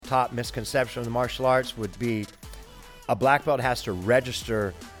top misconception of the martial arts would be a black belt has to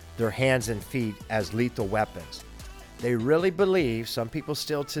register their hands and feet as lethal weapons. They really believe, some people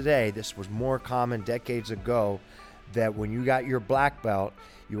still today, this was more common decades ago, that when you got your black belt,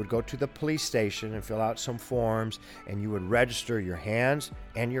 you would go to the police station and fill out some forms, and you would register your hands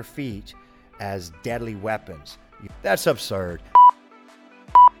and your feet as deadly weapons. That's absurd.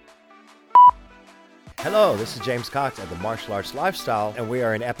 Hello, this is James Cox of the Martial Arts Lifestyle, and we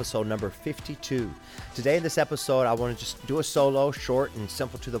are in episode number 52. Today in this episode, I want to just do a solo, short and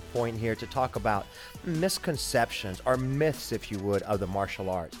simple to the point here to talk about misconceptions, or myths, if you would, of the martial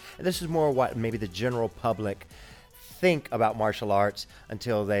arts. And this is more what maybe the general public think about martial arts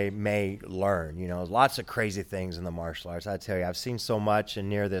until they may learn. You know, lots of crazy things in the martial arts. I tell you, I've seen so much in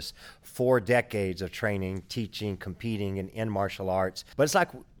near this 4 decades of training, teaching, competing in martial arts. But it's like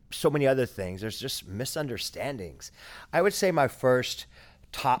so many other things. There's just misunderstandings. I would say my first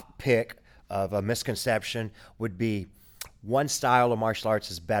top pick of a misconception would be one style of martial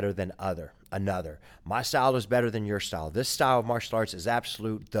arts is better than another. My style is better than your style. This style of martial arts is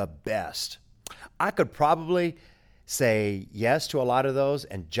absolute the best. I could probably say yes to a lot of those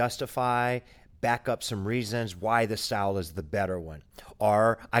and back up some reasons why this style is the better one.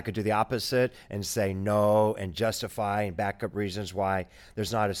 Or I could do the opposite and say no and justify and back up reasons why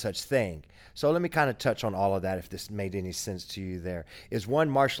there's not a such thing. So let me kind of touch on all of that if this made any sense to you there. Is one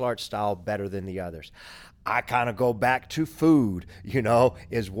martial arts style better than the others? I kind of go back to food,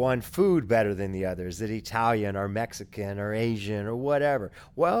 is one food better than the other? Is it Italian or Mexican or Asian or whatever?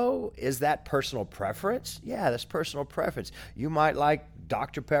 Well, is that personal preference? Yeah, that's personal preference. You might like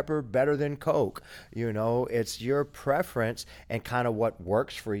Dr. Pepper better than Coke. It's your preference and kind of what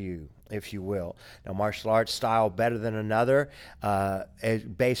works for you, if you will. Now, martial arts style better than another is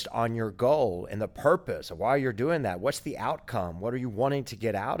based on your goal and the purpose of why you're doing that. What's the outcome? What are you wanting to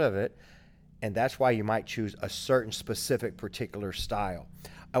get out of it? And that's why you might choose a certain specific particular style.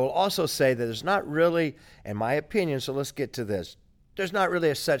 I will also say that there's not really, in my opinion, so let's get to this, there's not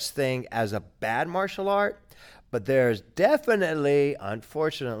really a such thing as a bad martial art, but there's definitely,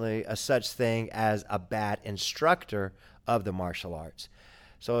 unfortunately, a such thing as a bad instructor of the martial arts.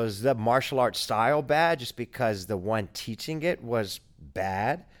 So is the martial arts style bad just because the one teaching it was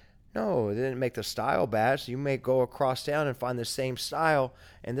bad? No, it didn't make the style bad. So you may go across town and find the same style,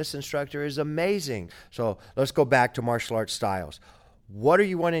 and this instructor is amazing. So let's go back to martial arts styles. What are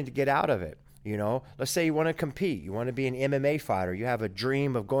you wanting to get out of it? Let's say you want to compete. You want to be an MMA fighter. You have a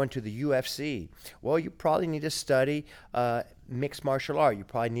dream of going to the UFC. Well, you probably need to study mixed martial art. You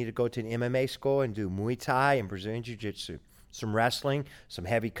probably need to go to an MMA school and do Muay Thai and Brazilian Jiu-Jitsu, some wrestling, some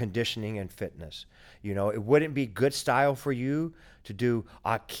heavy conditioning and fitness. It wouldn't be good style for you to do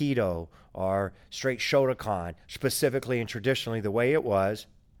Aikido or straight Shotokan, specifically and traditionally the way it was,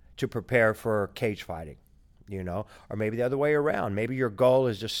 to prepare for cage fighting. Or maybe the other way around. Maybe your goal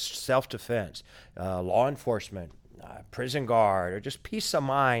is just self-defense, law enforcement, prison guard, or just peace of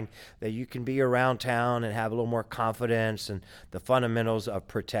mind that you can be around town and have a little more confidence and the fundamentals of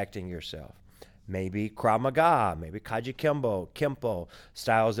protecting yourself. Maybe Krav Maga, maybe Kaji Kempo,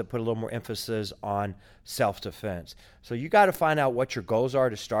 styles that put a little more emphasis on self-defense. So you got to find out what your goals are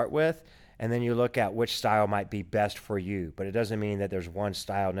to start with, and then you look at which style might be best for you. But it doesn't mean that there's one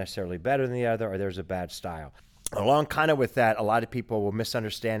style necessarily better than the other or there's a bad style. Along kind of with that, a lot of people will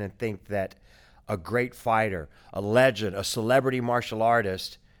misunderstand and think that a great fighter, a legend, a celebrity martial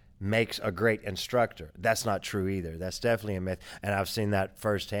artist makes a great instructor. That's not true either. That's definitely a myth, and I've seen that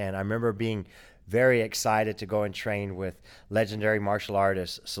firsthand. I remember being very excited to go and train with legendary martial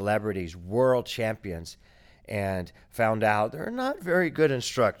artists, celebrities, world champions, and found out they're not very good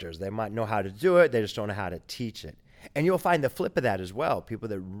instructors. They might know how to do it, they just don't know how to teach it. And you'll find the flip of that as well. People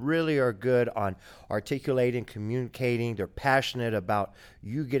that really are good on articulating, communicating, they're passionate about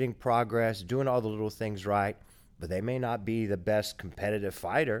you getting progress, doing all the little things right, but they may not be the best competitive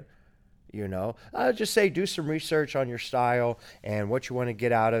fighter. I would just say do some research on your style and what you want to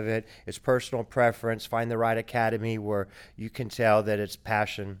get out of it. It's personal preference. Find the right academy where you can tell that it's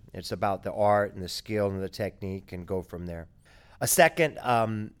passion. It's about the art and the skill and the technique, and go from there. A second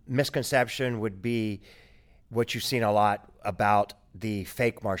misconception would be what you've seen a lot about the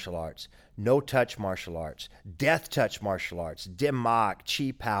fake martial arts. No-touch martial arts, death-touch martial arts, dim mak,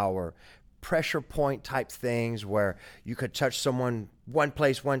 chi power, pressure point type things where you could touch someone one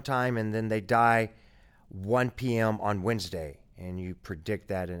place one time and then they die 1 p.m. on Wednesday, and you predict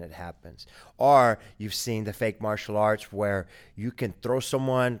that and it happens. Or you've seen the fake martial arts where you can throw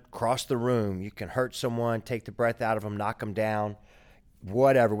someone across the room, you can hurt someone, take the breath out of them, knock them down,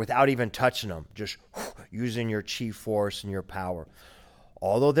 whatever, without even touching them, just using your chi force and your power.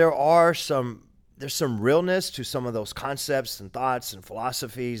 although there's some realness to some of those concepts and thoughts and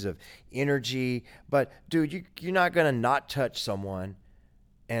philosophies of energy. But dude, you're not gonna not touch someone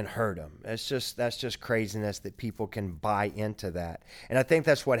and hurt them. That's just craziness that people can buy into that. And I think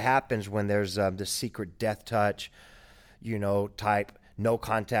that's what happens when there's this secret death touch, type no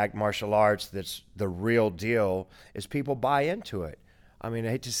contact martial arts that's the real deal, is people buy into it. I mean, I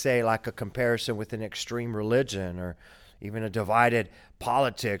hate to say like a comparison with an extreme religion or even a divided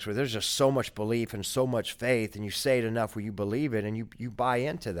politics where there's just so much belief and so much faith, and you say it enough where you believe it and you buy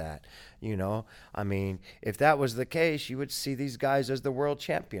into that. I mean, if that was the case, you would see these guys as the world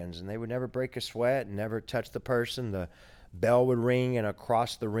champions, and they would never break a sweat and never touch the person. The bell would ring, and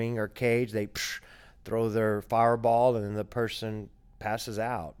across the ring or cage, they throw their fireball, and then the person passes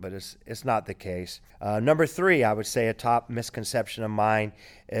out. But it's not the case. Number 3, I would say a top misconception of mine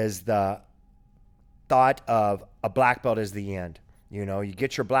is the thought of a black belt is the end. You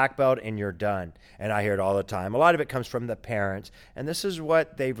get your black belt and you're done. And I hear it all the time. A lot of it comes from the parents. And this is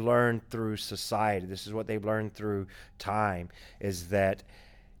what they've learned through society. This is what they've learned through time, is that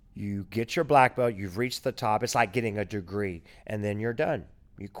you get your black belt, you've reached the top. It's like getting a degree, and then you're done.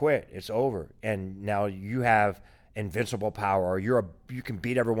 You quit. It's over. And now you have invincible power, or you can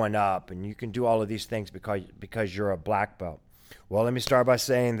beat everyone up, and you can do all of these things because you're a black belt. Well, let me start by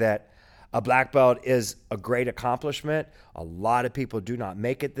saying that a black belt is a great accomplishment. A lot of people do not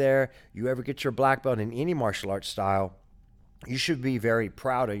make it there. You ever get your black belt in any martial arts style, you should be very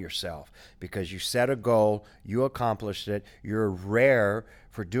proud of yourself because you set a goal, you accomplished it, you're rare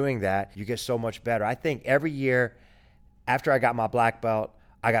for doing that. You get so much better. I think every year after I got my black belt,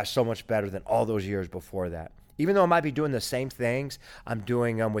 I got so much better than all those years before that. Even though I might be doing the same things, I'm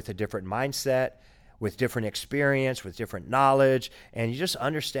doing them with a different mindset, with different experience, with different knowledge, and you just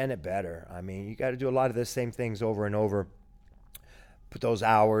understand it better. I mean, you got to do a lot of the same things over and over, put those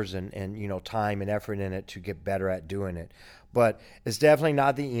hours and time and effort in it to get better at doing it. But it's definitely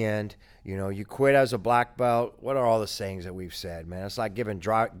not the end. You quit as a black belt. What are all the sayings that we've said, man? It's like getting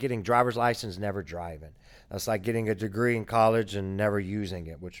driver's license, never driving. That's like getting a degree in college and never using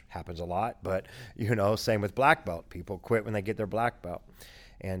it, which happens a lot. But, same with black belt. People quit when they get their black belt.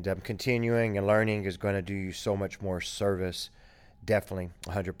 And continuing and learning is going to do you so much more service, definitely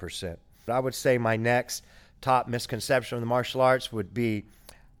 100%. But I would say my next top misconception of the martial arts would be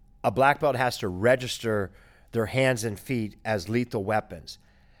a black belt has to register their hands and feet as lethal weapons.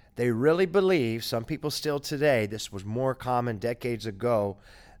 They really believe, some people still today, this was more common decades ago,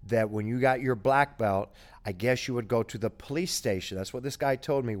 that when you got your black belt, I guess you would go to the police station. That's what this guy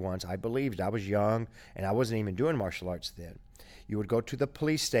told me once. I believed. I was young, and I wasn't even doing martial arts then. You would go to the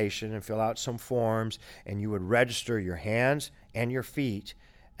police station and fill out some forms, and you would register your hands and your feet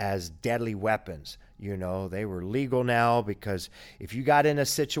as deadly weapons. They were legal now because if you got in a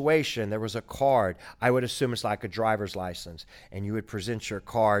situation, there was a card. I would assume it's like a driver's license, and you would present your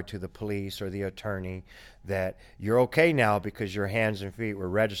card to the police or the attorney that you're okay now because your hands and feet were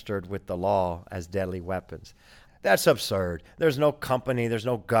registered with the law as deadly weapons. That's absurd. There's no company, there's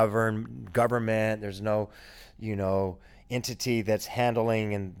no government, there's no, entity that's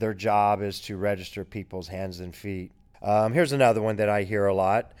handling, and their job is to register people's hands and feet. Here's another one that I hear a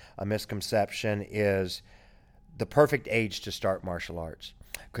lot. A misconception is the perfect age to start martial arts.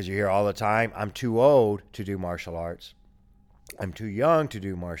 Because you hear all the time, I'm too old to do martial arts. I'm too young to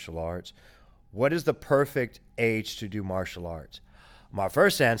do martial arts. What is the perfect age to do martial arts? My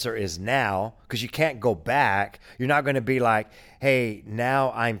first answer is now, because you can't go back. You're not going to be like, hey,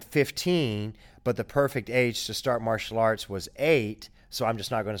 now I'm 15, but the perfect age to start martial arts was 8, so I'm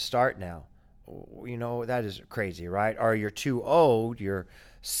just not going to start now. That is crazy, right? Or you're too old, you're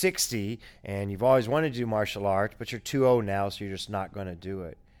 60, and you've always wanted to do martial arts, but you're too old now, so you're just not going to do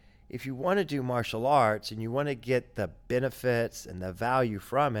it. If you want to do martial arts and you want to get the benefits and the value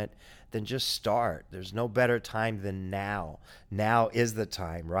from it, then just start. There's no better time than now. Now is the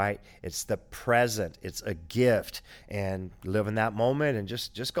time, right? It's the present. It's a gift. And live in that moment and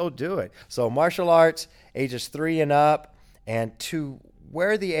just go do it. So martial arts, ages 3 and up, and to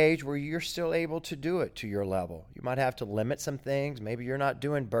where the age where you're still able to do it to your level. You might have to limit some things. Maybe you're not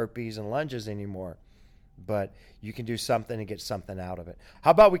doing burpees and lunges anymore, but you can do something and get something out of it.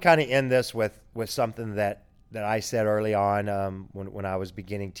 How about we kind of end this with something that I said early on when I was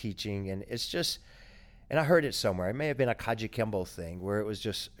beginning teaching, and it's just, and I heard it somewhere. It may have been a Kaji Kimbo thing where it was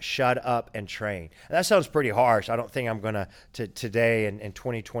just shut up and train. And that sounds pretty harsh. I don't think I'm going to today in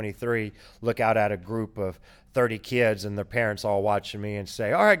 2023 look out at a group of 30 kids and their parents all watching me and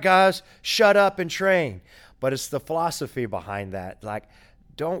say, all right, guys, shut up and train. But it's the philosophy behind that. Like,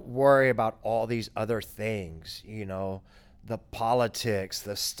 don't worry about all these other things, the politics,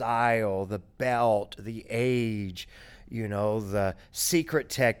 the style, the belt, the age, the secret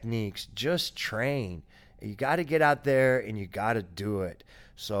techniques. Just train. You got to get out there and you got to do it.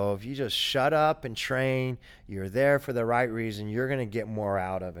 So if you just shut up and train, you're there for the right reason, you're going to get more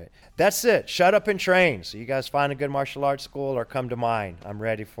out of it. That's it. Shut up and train. So you guys find a good martial arts school or come to mine. I'm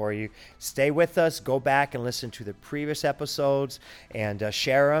ready for you. Stay with us. Go back and listen to the previous episodes and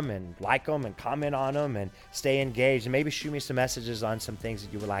share them and like them and comment on them and stay engaged. And maybe shoot me some messages on some things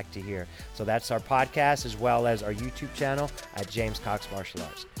that you would like to hear. So that's our podcast as well as our YouTube channel at James Cox Martial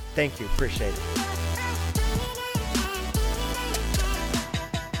Arts. Thank you. Appreciate it.